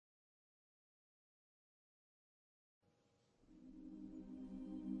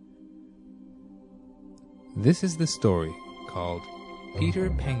This is the story called Peter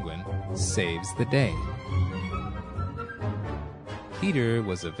Penguin Saves the Day. Peter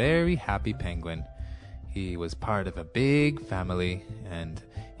was a very happy penguin. He was part of a big family, and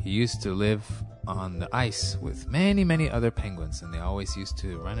he used to live on the ice with many, many other penguins, and they always used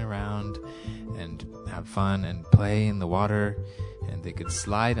to run around and have fun and play in the water, and they could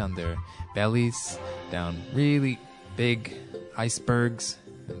slide on their bellies down really big icebergs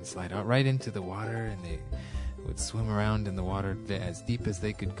and slide out right into the water, and they would swim around in the water as deep as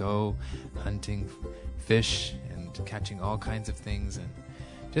they could go, hunting fish and catching all kinds of things and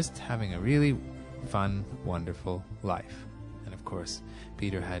just having a really fun, wonderful life. And of course,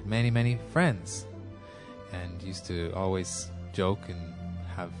 Peter had many, many friends and used to always joke and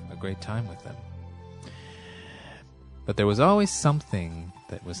have a great time with them. But there was always something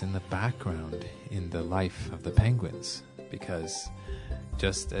that was in the background in the life of the penguins, because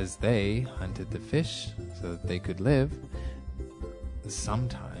just as they hunted the fish so that they could live,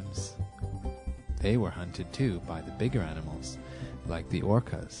 sometimes they were hunted too by the bigger animals, like the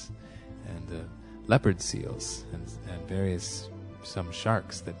orcas and the leopard seals and some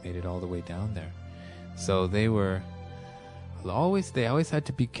sharks that made it all the way down there. So they always had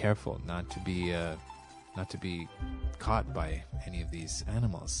to be careful not to be caught by any of these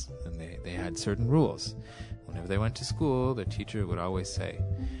animals, and they had certain rules. Whenever they went to school, the teacher would always say,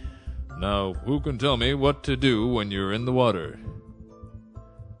 "Now, who can tell me what to do when you're in the water?"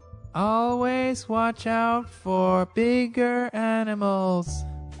 "Always watch out for bigger animals."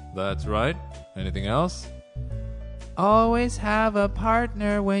 "That's right. Anything else?" "Always have a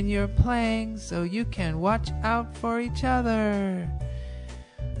partner when you're playing so you can watch out for each other."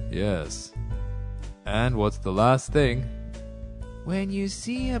 "Yes. And what's the last thing?" "When you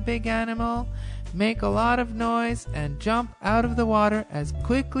see a big animal, make a lot of noise and jump out of the water as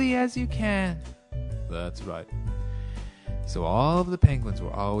quickly as you can." "That's right." So all of the penguins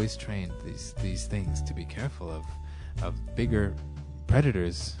were always trained these things, to be careful of bigger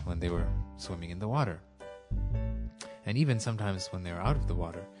predators when they were swimming in the water. And even sometimes when they were out of the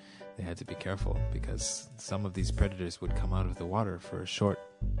water, they had to be careful, because some of these predators would come out of the water for a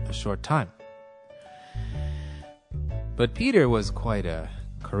short time. But Peter was quite a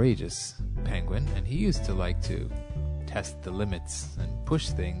courageous penguin, and he used to like to test the limits and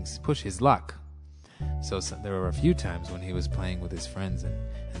push his luck. So there were a few times when he was playing with his friends, and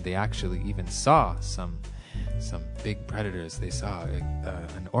they actually even saw some big predators. They saw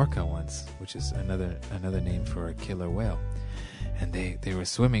an orca once, which is another name for a killer whale. And they were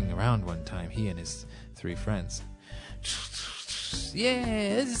swimming around one time, he and his 3 friends.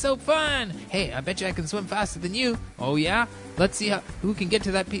 "Yeah, this is so fun! Hey, I bet you I can swim faster than you." "Oh yeah? Let's see who can get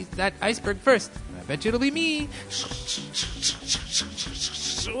to that iceberg first." "I bet you it'll be me."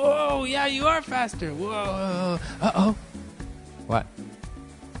 "Whoa, yeah, you are faster. Whoa. Uh-oh." "What?"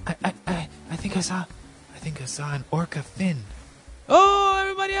 I think I saw an orca fin." "Oh,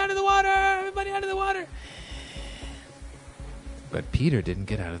 everybody out of the water! Everybody out of the water!" But Peter didn't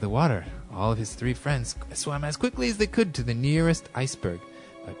get out of the water. All of his 3 friends swam as quickly as they could to the nearest iceberg.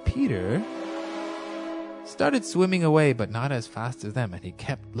 But Peter started swimming away, but not as fast as them, and he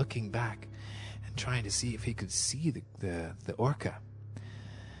kept looking back and trying to see if he could see the orca.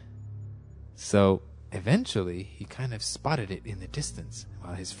 So eventually he kind of spotted it in the distance.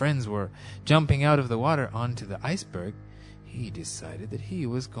 While his friends were jumping out of the water onto the iceberg, he decided that he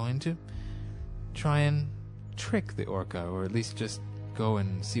was going to try and trick the orca, or at least just go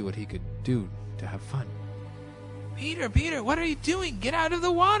and see what he could do to have fun. Peter, what are you doing? Get out of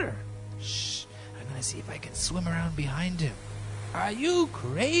the water!" "Shh, I'm going to see if I can swim around behind him." "Are you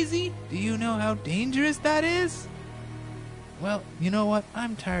crazy? Do you know how dangerous that is?" "Well, you know what?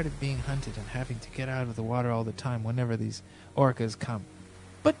 I'm tired of being hunted and having to get out of the water all the time whenever these orcas come."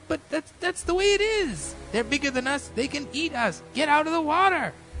 But that's the way it is. They're bigger than us. They can eat us. Get out of the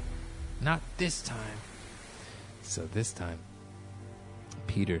water." "Not this time." So this time,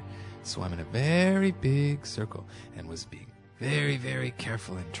 Peter swam in a very big circle and was being very, very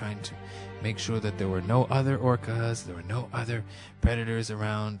careful and trying to make sure that there were no other orcas, there were no other predators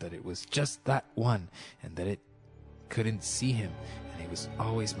around, that it was just that one, and that it couldn't see him. And he was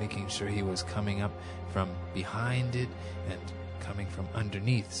always making sure he was coming up from behind it and coming from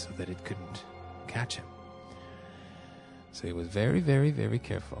underneath so that it couldn't catch him. So he was very, very, very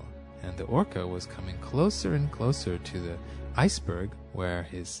careful. And the orca was coming closer and closer to the iceberg where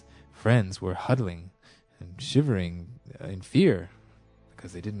his friends were huddling and shivering in fear,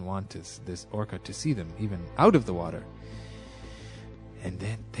 because they didn't want this orca to see them even out of the water. And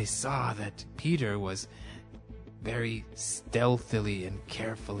then they saw that Peter was very stealthily and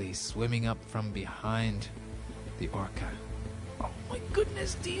carefully swimming up from behind the orca. "Oh my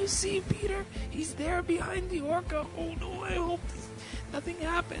goodness, do you see, Peter? He's there behind the orca. Oh no, I hope nothing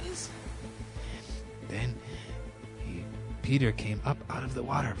happens." Then Peter came up out of the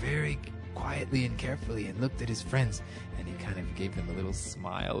water very quietly and carefully and looked at his friends, and he kind of gave them a little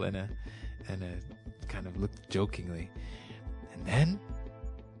smile and a kind of looked jokingly. And then,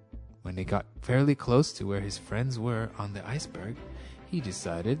 when they got fairly close to where his friends were on the iceberg, he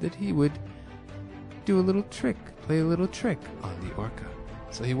decided that he would play a little trick on the orca.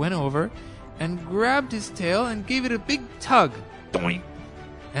 So he went over and grabbed his tail and gave it a big tug. Doink!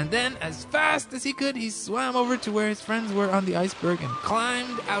 And then, as fast as he could, he swam over to where his friends were on the iceberg and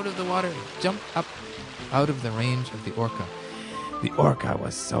climbed out of the water and jumped up out of the range of the orca. The orca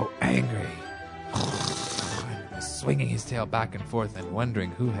was so angry and was swinging his tail back and forth and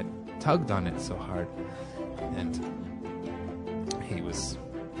wondering who had tugged on it so hard. And he was,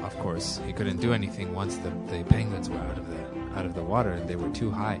 of course, he couldn't do anything once the penguins were out of the water, and they were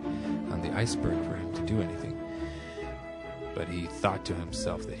too high on the iceberg for him to do anything. But he thought to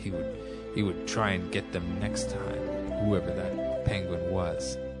himself that he would try and get them next time, whoever that penguin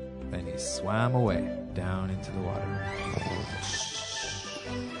was. Then he swam away down into the water.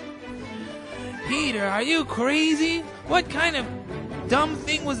 "Peter, are you crazy? What kind of dumb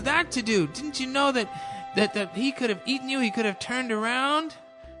thing was that to do? Didn't you know that he could have eaten you? He could have turned around?"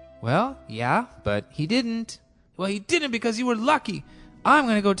 "Well, yeah, but he didn't." "Well, he didn't because you were lucky. I'm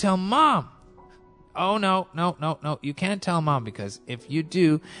going to go tell Mom." "Oh, no. You can't tell Mom, because if you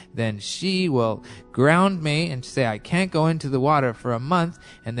do, then she will ground me and say I can't go into the water for a month,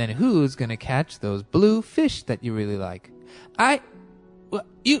 and then who's going to catch those blue fish that you really like?"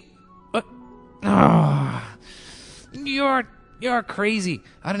 You're crazy.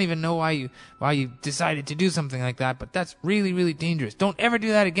 I don't even know why you decided to do something like that, but that's really, really dangerous. Don't ever do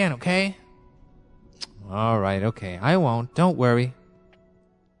that again, okay? "All right, okay. I won't. Don't worry."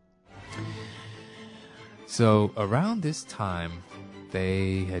 So around this time,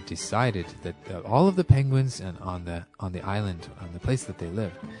 they had decided that all of the penguins and on the island, on the place that they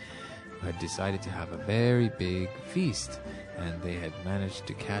lived, had decided to have a very big feast, and they had managed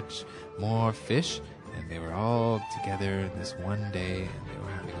to catch more fish, and they were all together this one day, and they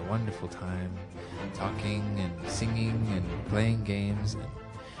were having a wonderful time, talking and singing and playing games, and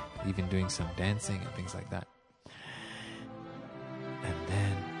even doing some dancing and things like that. And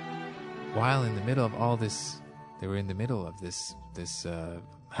then, while in the middle of all this, they were in the middle of this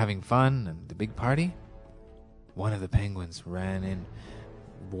having fun and the big party, one of the penguins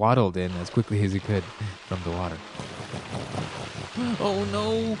waddled in as quickly as he could from the water. "Oh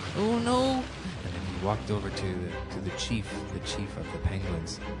no! And then he walked over to the chief of the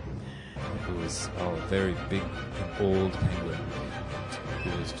penguins, who was a very big and old penguin,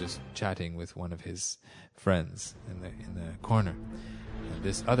 who was just chatting with one of his friends in the corner. And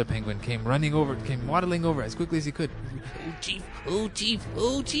this other penguin came waddling over as quickly as he could. Oh, Chief.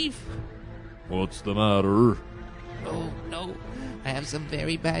 What's the matter? "Oh, no. I have some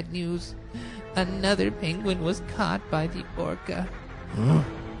very bad news. Another penguin was caught by the orca." Huh?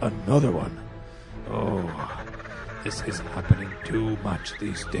 Another one? Oh, this is happening too much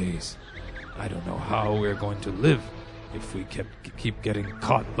these days. I don't know how we're going to live if we keep getting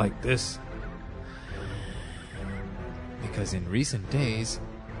caught like this. Because in recent days,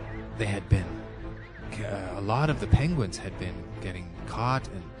 a lot of the penguins had been getting caught,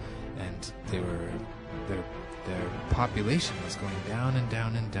 and their population was going down and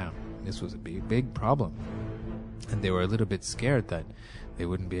down and down. This was a big problem, and they were a little bit scared that they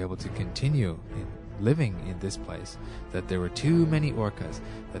wouldn't be able to continue living in this place, that there were too many orcas,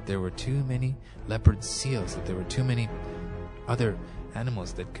 that there were too many leopard seals, that there were too many other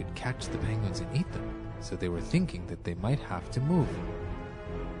animals that could catch the penguins and eat them. So they were thinking that they might have to move.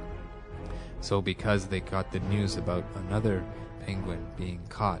 So because they got the news about another penguin being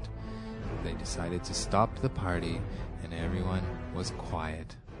caught, they decided to stop the party, and everyone was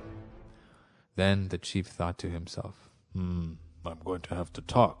quiet. Then the chief thought to himself, I'm going to have to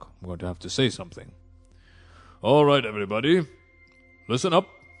talk. I'm going to have to say something. All right, everybody, listen up.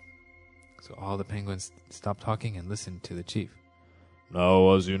 So all the penguins stopped talking and listened to the chief.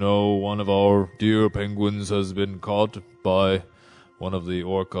 Now, as you know, one of our dear penguins has been caught by one of the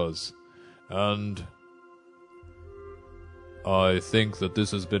orcas, and I think that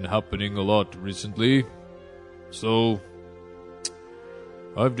this has been happening a lot recently, so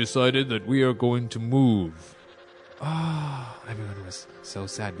I've decided that we are going to move. Everyone was so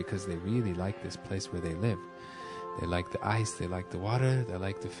sad because they really liked this place where they live. They liked the ice, they liked the water, they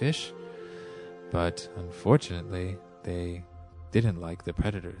liked the fish, but unfortunately, they didn't like the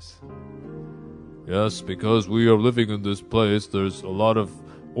predators. Yes, because we are living in this place, there's a lot of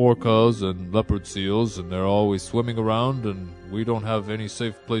orcas and leopard seals, and they're always swimming around, and we don't have any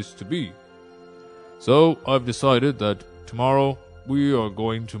safe place to be. So I've decided that tomorrow we are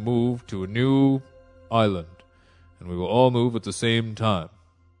going to move to a new island, and we will all move at the same time.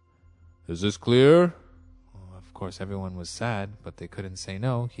 Is this clear? Well, of course, everyone was sad, but they couldn't say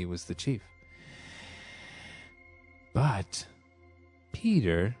no. He was the chief. But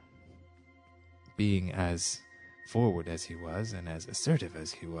Peter, being as forward as he was and as assertive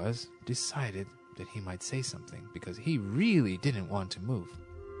as he was, decided that he might say something because he really didn't want to move.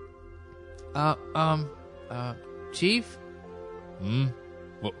 Chief?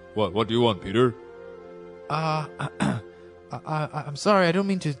 What do you want, Peter? I'm sorry, I don't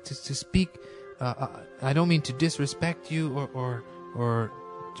mean to speak, I don't mean to disrespect you or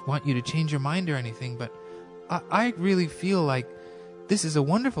want you to change your mind or anything, but I really feel like this is a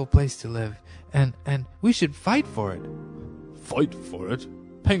wonderful place to live, and we should fight for it. Fight for it?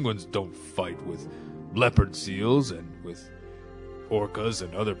 Penguins don't fight with leopard seals and with orcas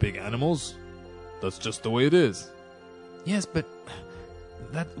and other big animals. That's just the way it is. Yes, but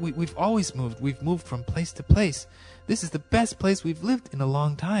we've always moved. We've moved from place to place. This is the best place we've lived in a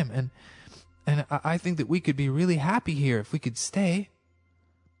long time, and I think that we could be really happy here if we could stay.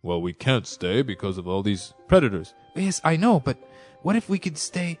 Well, we can't stay because of all these predators. Yes, I know, but what if we could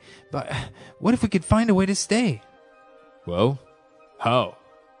stay? But what if we could find a way to stay? Well, how?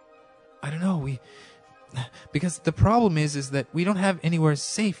 I don't know. Because the problem is that we don't have anywhere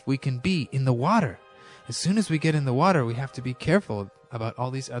safe we can be in the water. As soon as we get in the water, we have to be careful about all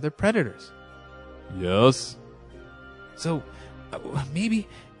these other predators. Yes. So maybe,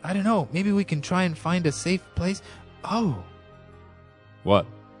 I don't know, maybe we can try and find a safe place. Oh. What?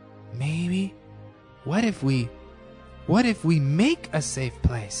 Maybe. What if we make a safe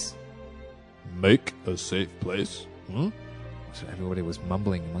place? Make a safe place? So everybody was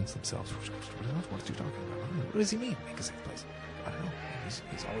mumbling amongst themselves. What is he talking about? What does he mean, make a safe place? I don't know.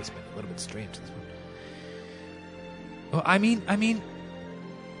 He's always been a little bit strange. This one. Well, I mean,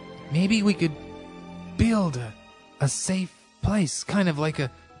 maybe we could build a safe place, kind of like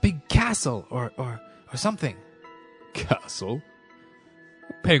a big castle or something. Castle?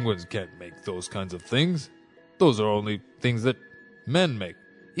 Penguins can't make those kinds of things. Those are only things that men make.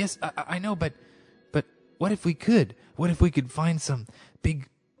 Yes, I know, but what if we could? What if we could find some big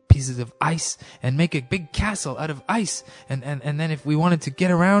pieces of ice and make a big castle out of ice? And then if we wanted to get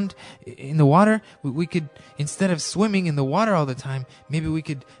around in the water, we could, instead of swimming in the water all the time, maybe we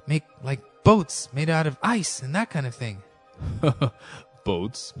could make like boats made out of ice and that kind of thing.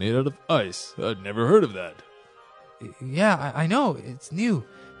 Boats made out of ice? I'd never heard of that. Yeah, I know, it's new,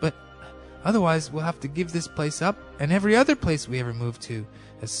 but otherwise we'll have to give this place up and every other place we ever move to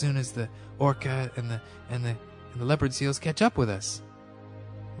as soon as the orca and the leopard seals catch up with us.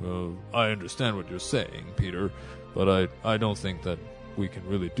 Well, I understand what you're saying, Peter, but I don't think that we can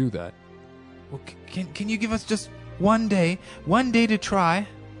really do that. Well, can you give us just one day to try?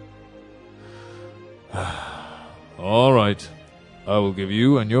 All right. I will give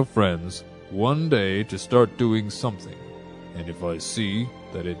you and your friends one day to start doing something. And if I see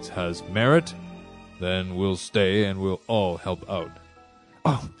that it has merit, then we'll stay and we'll all help out.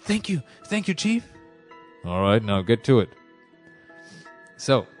 Oh, thank you. Thank you, Chief. All right, now get to it.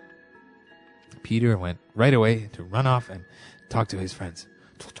 So, Peter went right away to run off and talk to his friends.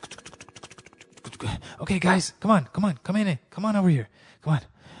 Okay, guys, come on, come on over here. Come on.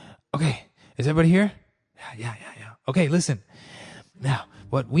 Okay, is everybody here? Yeah. Okay, listen. Now,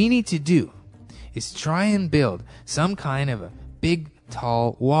 what we need to do is try and build some kind of a big,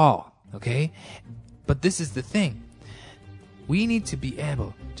 tall wall, okay? But this is the thing. We need to be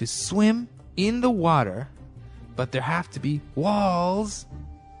able to swim in the water, but there have to be walls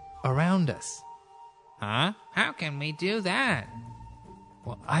around us. Huh? How can we do that?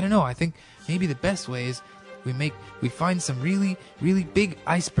 Well, I don't know. I think maybe the best way is we find some really, really big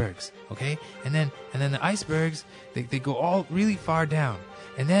icebergs, okay? And then the icebergs, they go all really far down.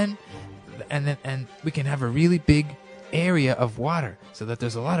 And we can have a really big area of water so that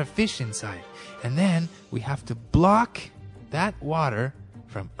there's a lot of fish inside. And then we have to block that water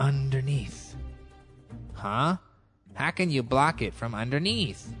from underneath. Huh? How can you block it from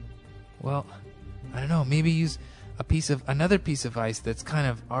underneath? Well, I don't know. Maybe use another piece of ice that's kind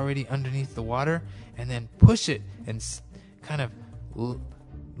of already underneath the water, and then push it and kind of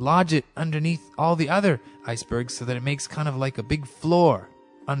lodge it underneath all the other icebergs so that it makes kind of like a big floor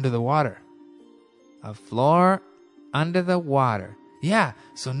under the water. A floor under the water. Yeah,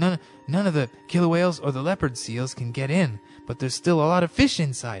 so none of the killer whales or the leopard seals can get in, but there's still a lot of fish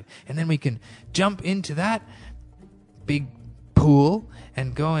inside. And then we can jump into that big pool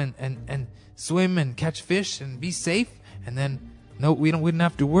and go and swim and catch fish and be safe. And then we wouldn't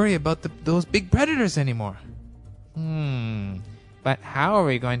have to worry about those big predators anymore. But how are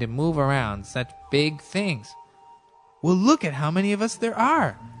we going to move around such big things? Well, look at how many of us there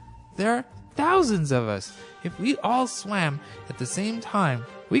are. There are thousands of us. If we all swam at the same time,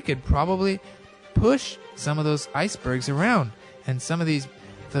 we could probably push some of those icebergs around. And some of these,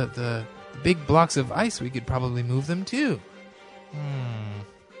 the big blocks of ice, we could probably move them too.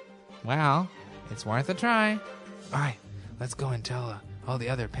 Well, it's worth a try. All right, let's go and tell all the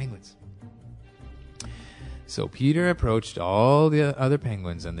other penguins. So Peter approached all the other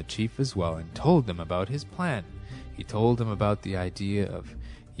penguins and the chief as well and told them about his plan. He told them about the idea of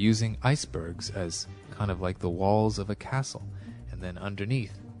using icebergs as kind of like the walls of a castle, and then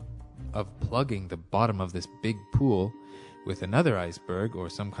underneath of plugging the bottom of this big pool with another iceberg or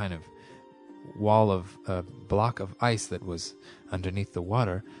some kind of wall of block of ice that was underneath the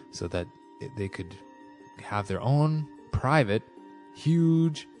water, so that they could have their own private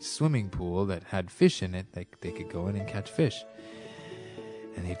huge swimming pool that had fish in it. They could go in and catch fish.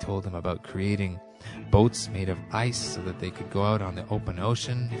 And he told them about creating boats made of ice so that they could go out on the open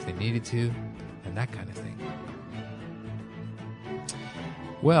ocean if they needed to, and that kind of thing.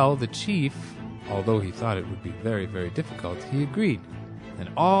 Well, the chief, although he thought it would be very, very difficult, he agreed. And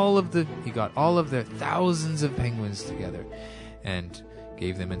he got all of their thousands of penguins together and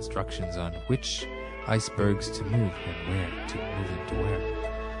gave them instructions on which icebergs to move and where to move them to where.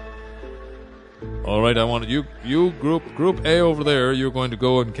 All right, I want you group A over there. You're going to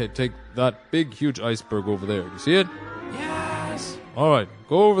go and take that big, huge iceberg over there. You see it? Yes. All right,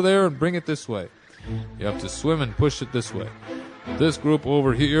 go over there and bring it this way. You have to swim and push it this way. This group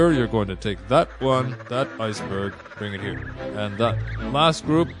over here, you're going to take that iceberg, bring it here. And that last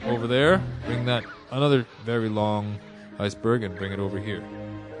group over there, bring that another very long iceberg and bring it over here.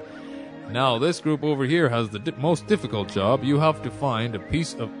 Now, this group over here has the most difficult job. You have to find a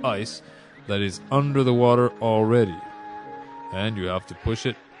piece of ice that is under the water already. And you have to push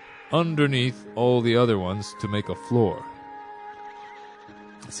it underneath all the other ones to make a floor.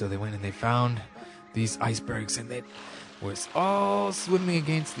 So they went and they found these icebergs, and they was all swimming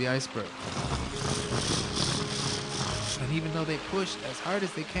against the iceberg. And even though they pushed as hard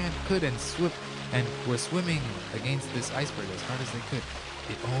as they could and were swimming against this iceberg as hard as they could,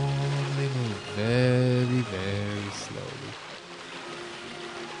 it only moved very, very slowly.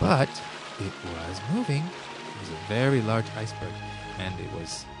 But it was moving. It was a very large iceberg, and it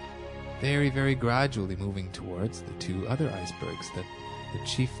was very, very gradually moving towards the two other icebergs that the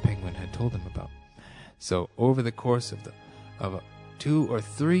chief penguin had told them about. So over the course of 2 or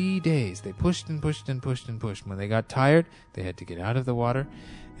 3 days, they pushed and pushed and pushed and pushed. When they got tired, they had to get out of the water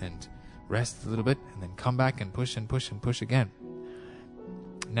and rest a little bit, and then come back and push and push and push again.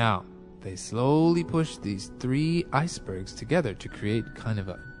 Now, they slowly pushed these 3 icebergs together to create kind of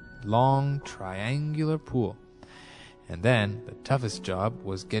a long triangular pool. And then the toughest job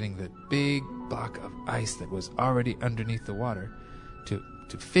was getting the big block of ice that was already underneath the water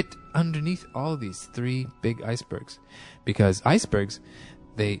to fit underneath all these 3 big icebergs. Because icebergs,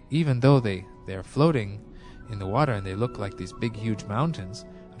 even though they're floating in the water and they look like these big huge mountains,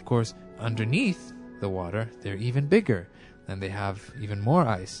 of course underneath the water they're even bigger and they have even more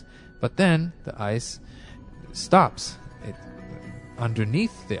ice. But then the ice stops.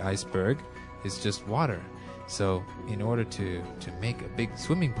 Underneath the iceberg is just water. So in order to make a big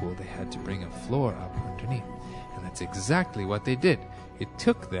swimming pool, they had to bring a floor up underneath. And that's exactly what they did. It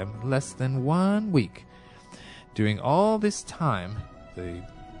took them less than 1 week. During all this time, the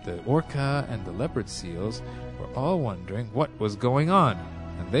orca and the leopard seals were all wondering what was going on.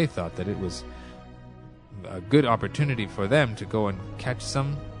 And they thought that it was a good opportunity for them to go and catch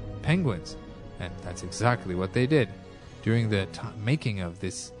some penguins. And that's exactly what they did. During the making of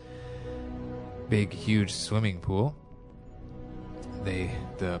this big, huge swimming pool,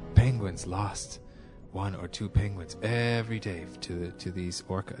 the penguins lost 1 or 2 penguins every day to these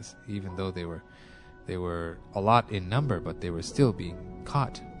orcas, even though they were a lot in number, but they were still being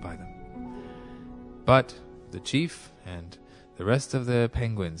caught by them. But the chief and the rest of the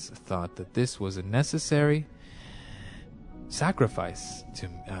penguins thought that this was a necessary sacrifice to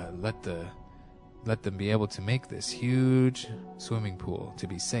let them be able to make this huge swimming pool to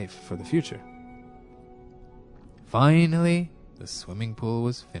be safe for the future. Finally, the swimming pool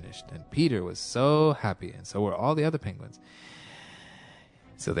was finished, and Peter was so happy, and so were all the other penguins.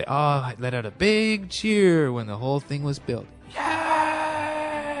 So they all let out a big cheer when the whole thing was built. Yeah!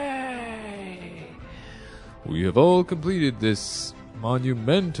 We have all completed this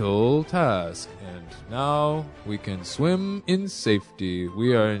monumental task, and now we can swim in safety.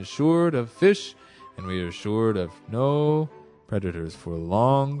 We are insured of fish, and we are assured of no predators for a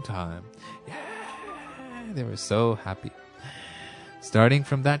long time. Yeah, they were so happy. Starting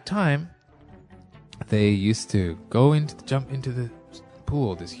from that time, they used to jump into the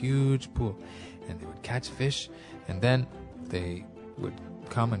pool, this huge pool, and they would catch fish, and then they would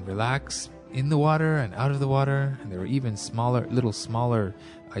come and relax in the water and out of the water, and there were even little smaller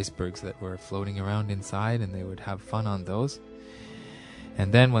icebergs that were floating around inside, and they would have fun on those.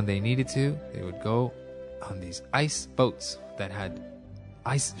 And then when they needed to, they would go on these ice boats that had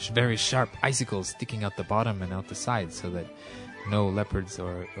very sharp icicles sticking out the bottom and out the sides, so that no leopards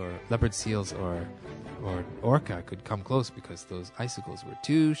or leopard seals or orca could come close, because those icicles were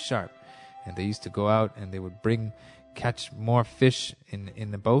too sharp. And they used to go out and they would catch more fish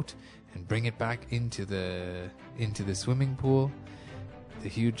in the boat and bring it back into the swimming pool, the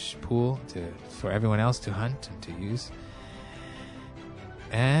huge pool, for everyone else to hunt and to use.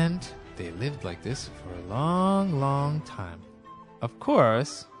 And they lived like this for a long, long time. Of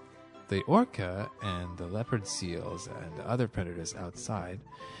course, the orca and the leopard seals and the other predators outside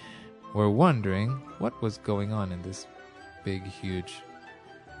were wondering what was going on in this big, huge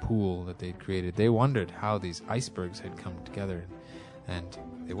pool that they'd created. They wondered how these icebergs had come together, and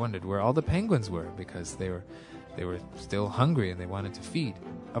they wondered where all the penguins were, because they were still hungry and they wanted to feed.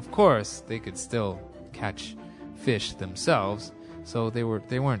 Of course, they could still catch fish themselves, so they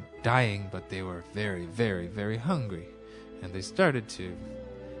weren't dying, but they were very, very, very hungry, and they started to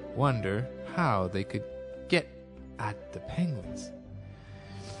wonder how they could get at the penguins.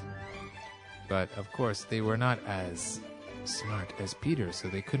 But of course, they were not as smart as Peter, so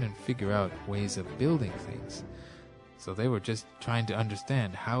they couldn't figure out ways of building things. So they were just trying to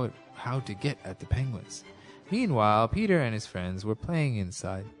understand how to get at the penguins. Meanwhile, Peter and his friends were playing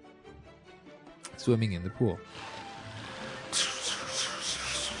inside, swimming in the pool.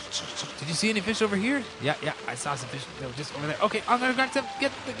 Did you see any fish over here? Yeah, I saw some fish. They were just over there. Okay, I'm gonna grab some.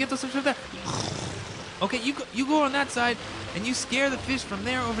 Get those fish over there. Okay, you go on that side, and you scare the fish from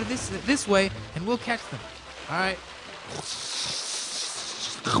there over this way, and we'll catch them. All right.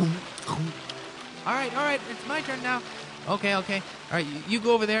 All right. It's my turn now. Okay. All right, you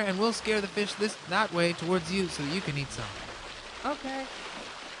go over there, and we'll scare the fish that way towards you, so you can eat some. Okay.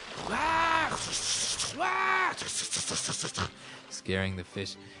 Scaring the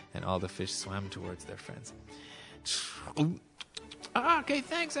fish, and all the fish swam towards their friends. Okay,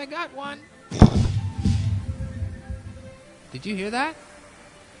 thanks. I got one. Did you hear that?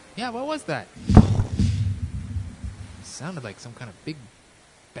 Yeah, what was that? It sounded like some kind of big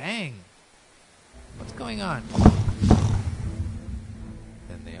bang. What's going on?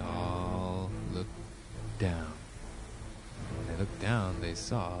 Then they all looked down. When they looked down, they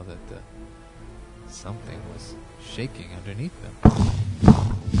saw that something was shaking underneath them.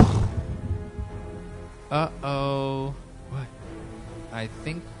 Uh-oh. What? I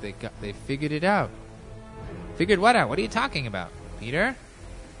think they figured it out. Figured what out? What are you talking about, Peter?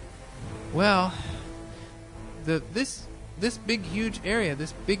 Well, this big, huge area,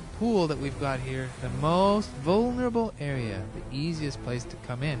 this big pool that we've got here, the most vulnerable area, the easiest place to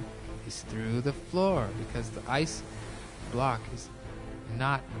come in is through the floor, because the ice block is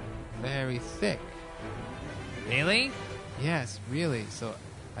not very thick. Really? Yes, really. So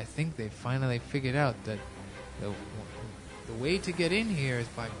I think they finally figured out that the way to get in here is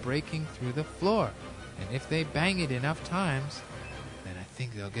by breaking through the floor. And if they bang it enough times, then I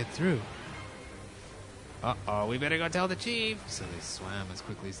think they'll get through. Uh-oh, we better go tell the chief. So they swam as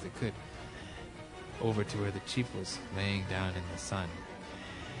quickly as they could over to where the chief was laying down in the sun.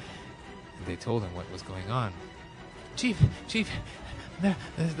 And they told him what was going on. Chief,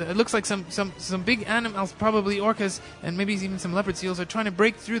 it looks like some big animals, probably orcas, and maybe even some leopard seals, are trying to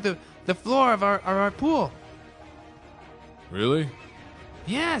break through the floor of our pool. Really?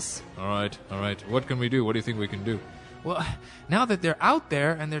 Yes. All right. What can we do? What do you think we can do? Well, now that they're out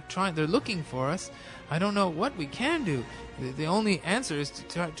there and they're looking for us, I don't know what we can do. The only answer is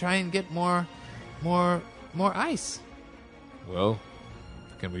to try and get more ice. Well,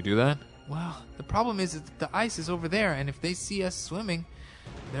 can we do that? Well, the problem is that the ice is over there, and if they see us swimming,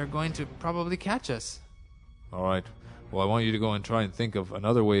 they're going to probably catch us. All right. Well, I want you to go and try and think of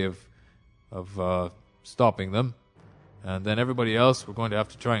another way of stopping them. And then everybody else, we're going to have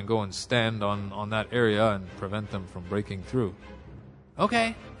to try and go and stand on that area and prevent them from breaking through.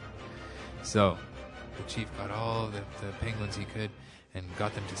 Okay. So, the chief got all the penguins he could and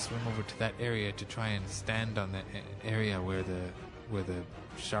got them to swim over to that area to try and stand on the area where the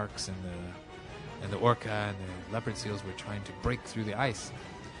sharks and and the orca and the leopard seals were trying to break through the ice.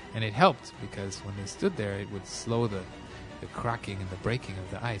 And it helped because when they stood there, it would slow the cracking and the breaking of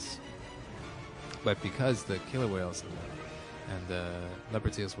the ice. But because the killer whales and the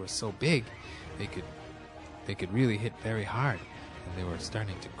leopard seals were so big, they could really hit very hard, and they were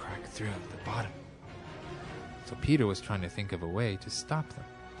starting to crack through the bottom. So Peter was trying to think of a way to stop them.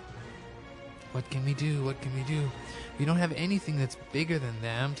 What can we do? What can we do? We don't have anything that's bigger than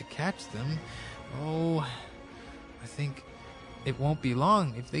them to catch them. Oh, I think it won't be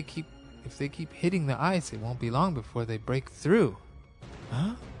long. If they keep hitting the ice, it won't be long before they break through.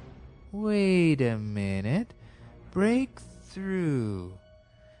 Huh? Wait a minute. Break through.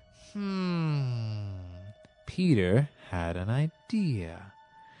 Peter had an idea.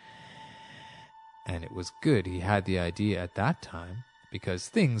 And it was good he had the idea at that time, because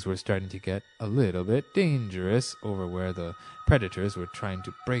things were starting to get a little bit dangerous over where the predators were trying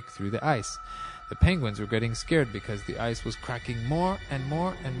to break through the ice. The penguins were getting scared because the ice was cracking more and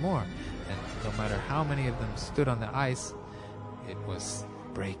more and more. And no matter how many of them stood on the ice, it was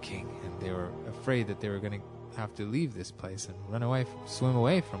breaking. And they were afraid that they were going to have to leave this place and run away, swim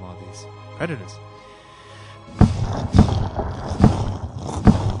away from all these predators.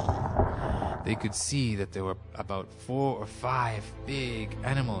 They could see that there were about 4 or 5 big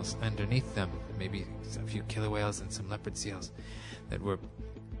animals underneath them, maybe a few killer whales and some leopard seals that were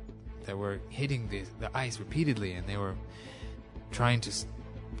hitting the ice repeatedly, and they were trying to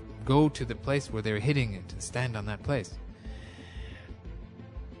go to the place where they were hitting it and stand on that place.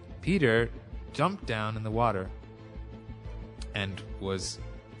 Peter jumped down in the water and was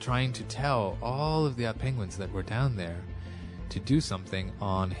trying to tell all of the penguins that were down there to do something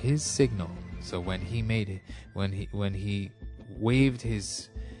on his signal. So when he made it, when he waved his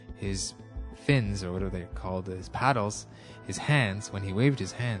fins, or what are they called, his paddles, his hands, when he waved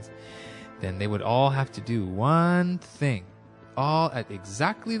his hands, then they would all have to do one thing, all at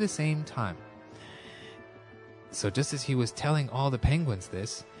exactly the same time. So just as he was telling all the penguins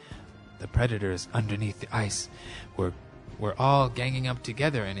this, the predators underneath the ice were all ganging up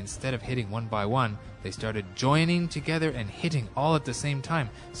together, and instead of hitting one by one, they started joining together and hitting all at the same time.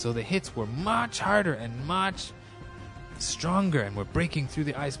 So the hits were much harder and much stronger, and were breaking through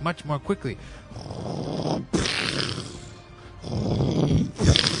the ice much more quickly.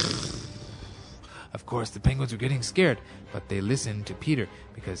 Of course, the penguins were getting scared, but they listened to Peter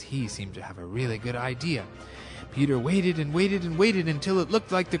because he seemed to have a really good idea. Peter waited and waited and waited until it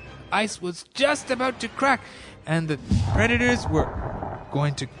looked like the ice was just about to crack, and the predators were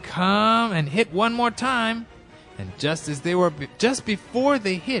going to come and hit one more time. And just as they were, just before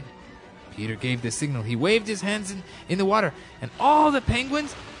they hit, Peter gave the signal. He waved his hands in the water, and all the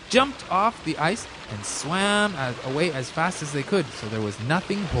penguins jumped off the ice and swam away as fast as they could, so there was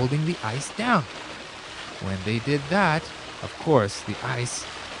nothing holding the ice down. When they did that, of course, the ice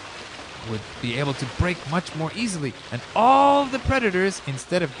would be able to break much more easily, and all the predators,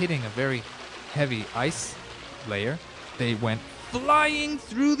 instead of hitting a very heavy ice layer, they went flying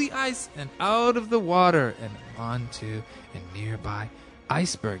through the ice and out of the water and onto a nearby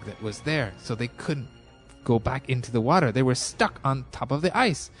iceberg that was there, so they couldn't go back into the water. They were stuck on top of the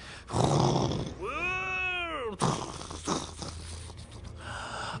ice.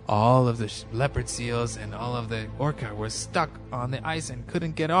 All of the leopard seals and all of the orca were stuck on the ice and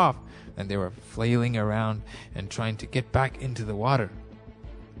couldn't get off, and they were flailing around and trying to get back into the water.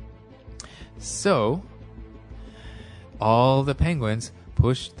 So all the penguins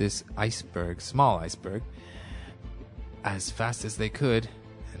pushed this iceberg, small iceberg, as fast as they could,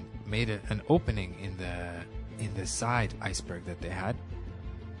 and made an opening in the side iceberg that they had,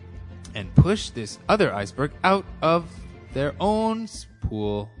 and pushed this other iceberg out of their own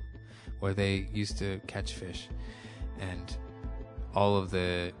pool where they used to catch fish. And all of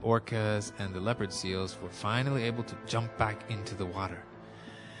the orcas and the leopard seals were finally able to jump back into the water.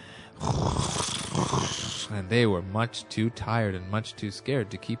 And they were much too tired and much too scared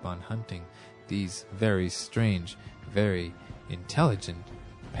to keep on hunting these very strange, very intelligent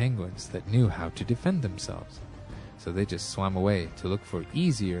penguins that knew how to defend themselves. So they just swam away to look for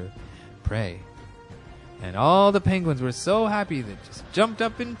easier prey. And all the penguins were so happy they just jumped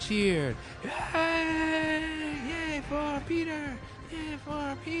up and cheered. Yay! Yay for Peter! Yay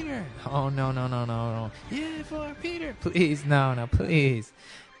for Peter! Oh, no. Yay for Peter! Please, no, please.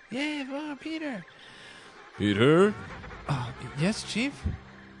 Yay for Peter! Peter? Yes, Chief?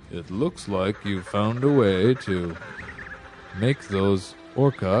 It looks like you found a way to make those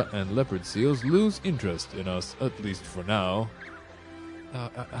orca and leopard seals lose interest in us, at least for now.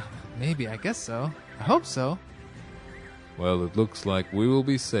 Maybe, I guess so. I hope so. Well, it looks like we will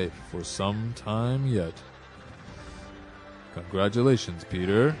be safe for some time yet. Congratulations,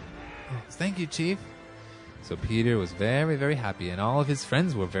 Peter. Oh, thank you, Chief. So Peter was very, very happy, and all of his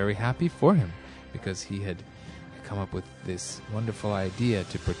friends were very happy for him because he had come up with this wonderful idea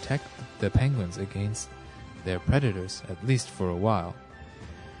to protect the penguins against their predators, at least for a while.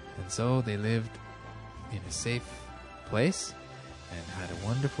 And so they lived in a safe place and had a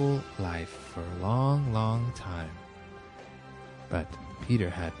wonderful life for a long, long time. But Peter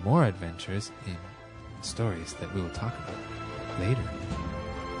had more adventures in stories that we will talk about later.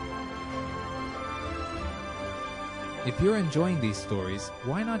 If you're enjoying these stories,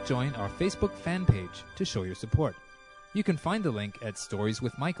 why not join our Facebook fan page to show your support? You can find the link at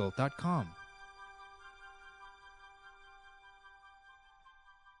storieswithmichael.com.